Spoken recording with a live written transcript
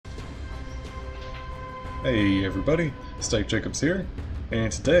Hey everybody, Steak Jacobs here,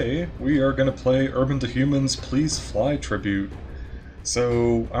 and today we are going to play UrbanDeHuman's Please Fly tribute.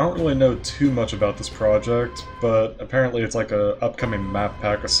 So, I don't really know too much about this project, but apparently it's like a upcoming map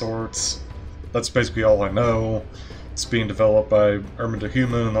pack of sorts. That's basically all I know. It's being developed by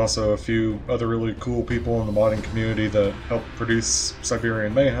UrbanDeHuman and also a few other really cool people in the modding community that helped produce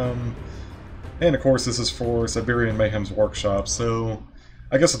Siberian Mayhem. And of course this is for Siberian Mayhem's workshop, so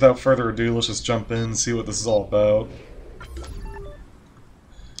I guess without further ado, let's just jump in and see what this is all about.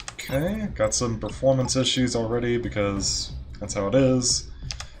 Okay, got some performance issues already because that's how it is.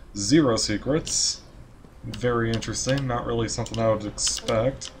 0 secrets. Very interesting, not really something I would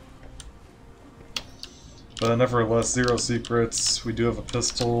expect. But nevertheless, 0 secrets. We do have a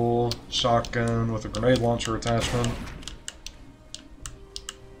pistol, shotgun with a grenade launcher attachment.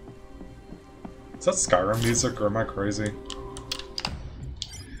 Is that Skyrim music or am I crazy?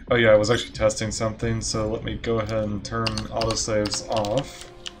 Oh yeah, I was actually testing something, so let me go ahead and turn autosaves off.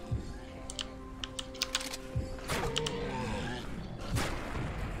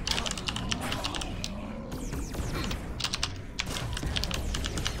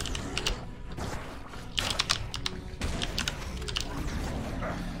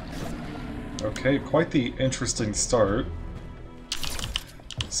 Okay, quite the interesting start.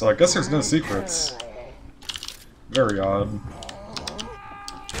 So I guess there's no secrets. Very odd.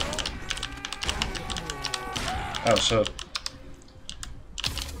 Oh shit.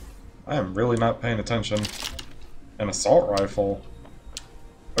 I am really not paying attention. An assault rifle.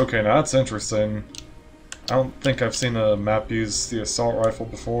 Okay, now that's interesting. I don't think I've seen a map use the assault rifle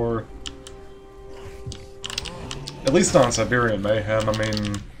before. At least not in Siberian Mayhem. I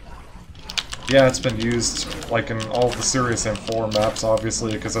mean, yeah, it's been used like in all of the Serious M4 maps,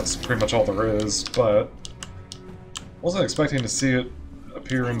 obviously, because that's pretty much all there is, but wasn't expecting to see it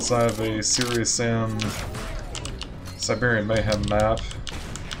appear inside of a Serious Sam Siberian Mayhem map.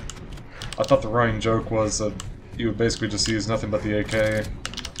 I thought the running joke was that you would basically just use nothing but the AK.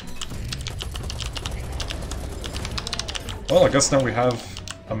 Well, I guess now we have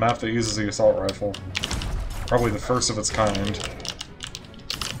a map that uses the assault rifle. Probably the first of its kind.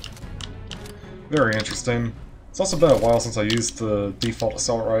 Very interesting. It's also been a while since I used the default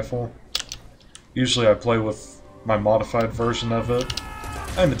assault rifle. Usually I play with my modified version of it.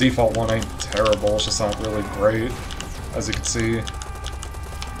 And the default one ain't terrible, it's just not really great, as you can see.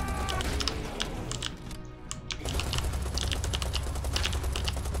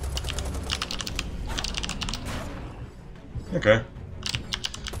 Okay.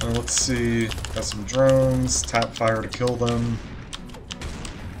 Let's see, got some drones, tap fire to kill them.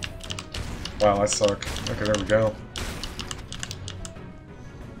 Wow, I suck. Okay, there we go.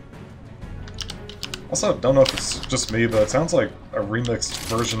 Also, don't know if it's just me, but it sounds like a remixed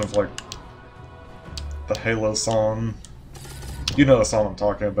version of, like, the Halo song. You know the song I'm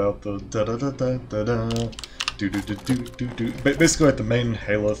talking about, the da-da-da-da-da-da, do-do-do-do-do-do. Basically like the main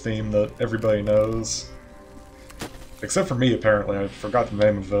Halo theme that everybody knows. Except for me, apparently. I forgot the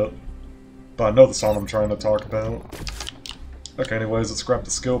name of it. But I know the song I'm trying to talk about. Okay, anyways, let's grab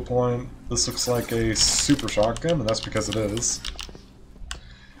the skill point. This looks like a super shotgun, and that's because it is.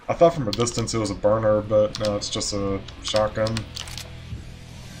 I thought from a distance it was a burner, but no, it's just a shotgun.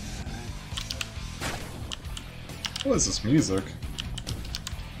 What is this music?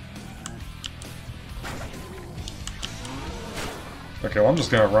 Okay, well I'm just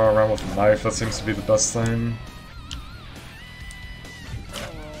gonna run around with a knife, that seems to be the best thing.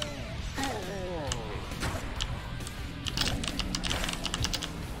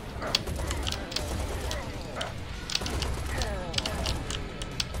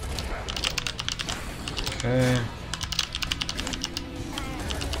 Okay.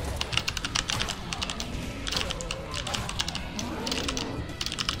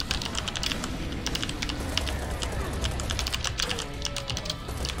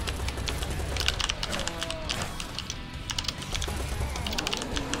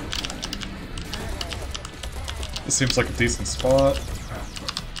 This seems like a decent spot.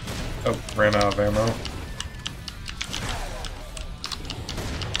 Oh, ran out of ammo.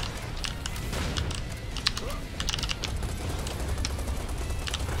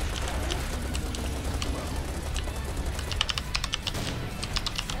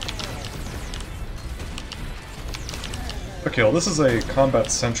 Okay, well this is a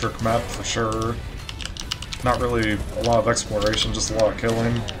combat-centric map for sure. Not really a lot of exploration, just a lot of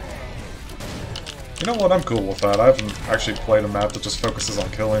killing. You know what, I'm cool with that. I haven't actually played a map that just focuses on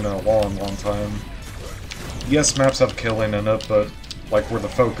killing in a long, long time. Yes, maps have killing in it, but like where the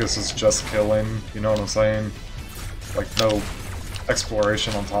focus is just killing, you know what I'm saying? Like no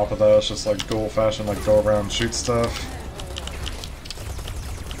exploration on top of that. It's just like good old-fashioned, like go around and shoot stuff.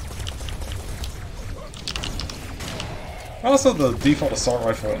 Also, the default assault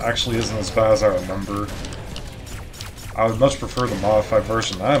rifle actually isn't as bad as I remember. I would much prefer the modified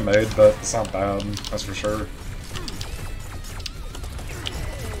version that I made, but it's not bad, that's for sure.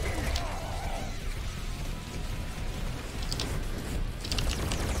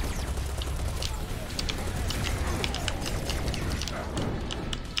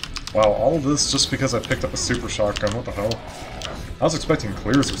 Wow, all of this just because I picked up a super shotgun, what the hell? I was expecting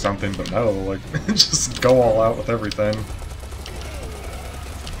clears or something, but no, like, just go all out with everything.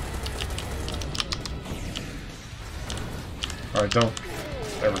 Alright, don't.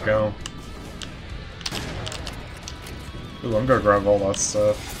 There we go. Ooh, I'm gonna grab all that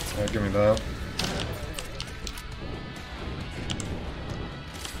stuff. Yeah, give me that.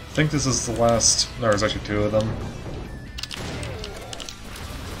 I think this is the last... No, there's actually two of them.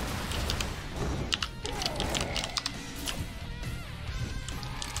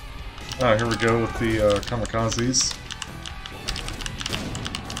 Ah, here we go with the kamikazes.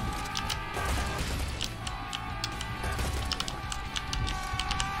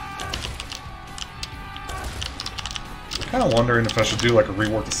 Kinda wondering if I should do like a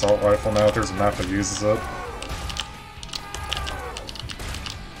reworked assault rifle now if there's a map that uses it.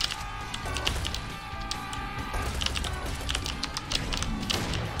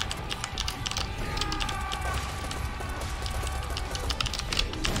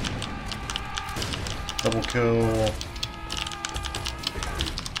 Double kill.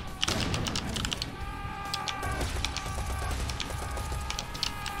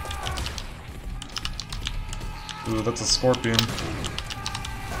 Ooh, that's a scorpion.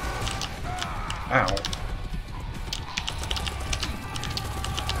 Ow.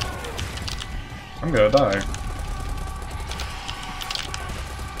 I'm gonna die.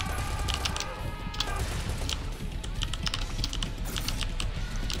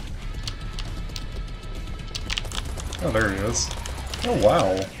 Oh, there he is. Oh,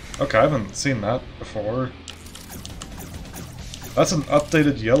 wow. Okay, I haven't seen that before. That's an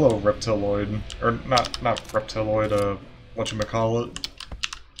updated yellow reptiloid. Or, not reptiloid, whatchamacallit.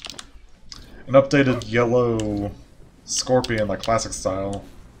 An updated yellow scorpion, like classic style.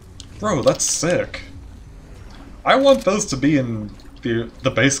 Bro, that's sick. I want those to be in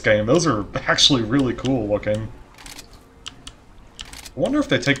the base game. Those are actually really cool looking. I wonder if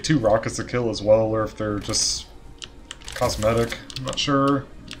they take 2 rockets to kill as well, or if they're just cosmetic. I'm not sure.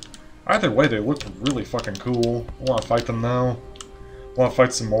 Either way, they look really fucking cool. I want to fight them now. I want to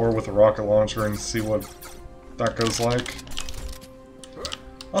fight some more with a rocket launcher and see what that goes like.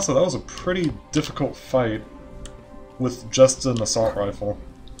 Also, that was a pretty difficult fight with just an assault rifle.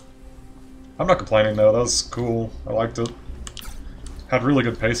 I'm not complaining though, that was cool. I liked it. Had really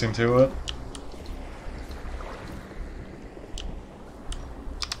good pacing to it.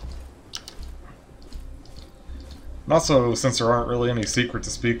 And also, since there aren't really any secret to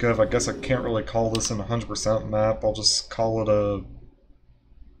speak of, I guess I can't really call this an 100% map. I'll just call it a...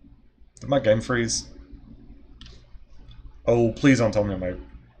 Did my game freeze? Oh, please don't tell me I might...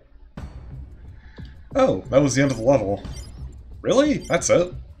 Oh, that was the end of the level. Really? That's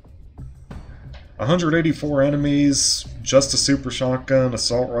it? 184 enemies, just a super shotgun,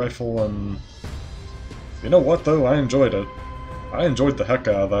 assault rifle, and... You know what, though? I enjoyed it. I enjoyed the heck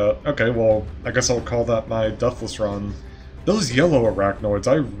out of that. Okay, well, I guess I'll call that my deathless run. Those yellow arachnoids,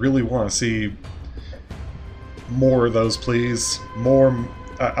 I really want to see more of those, please. More...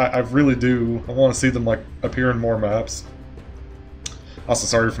 I really do. I want to see them, like, appear in more maps. Also,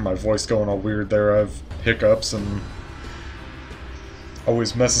 sorry for my voice going all weird there. I have hiccups and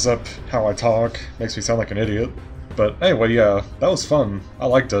always messes up how I talk. Makes me sound like an idiot. But anyway, yeah, that was fun. I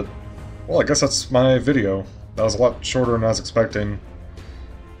liked it. Well, I guess that's my video. That was a lot shorter than I was expecting.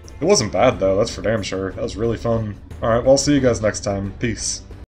 It wasn't bad, though. That's for damn sure. That was really fun. Alright, well, I'll see you guys next time. Peace.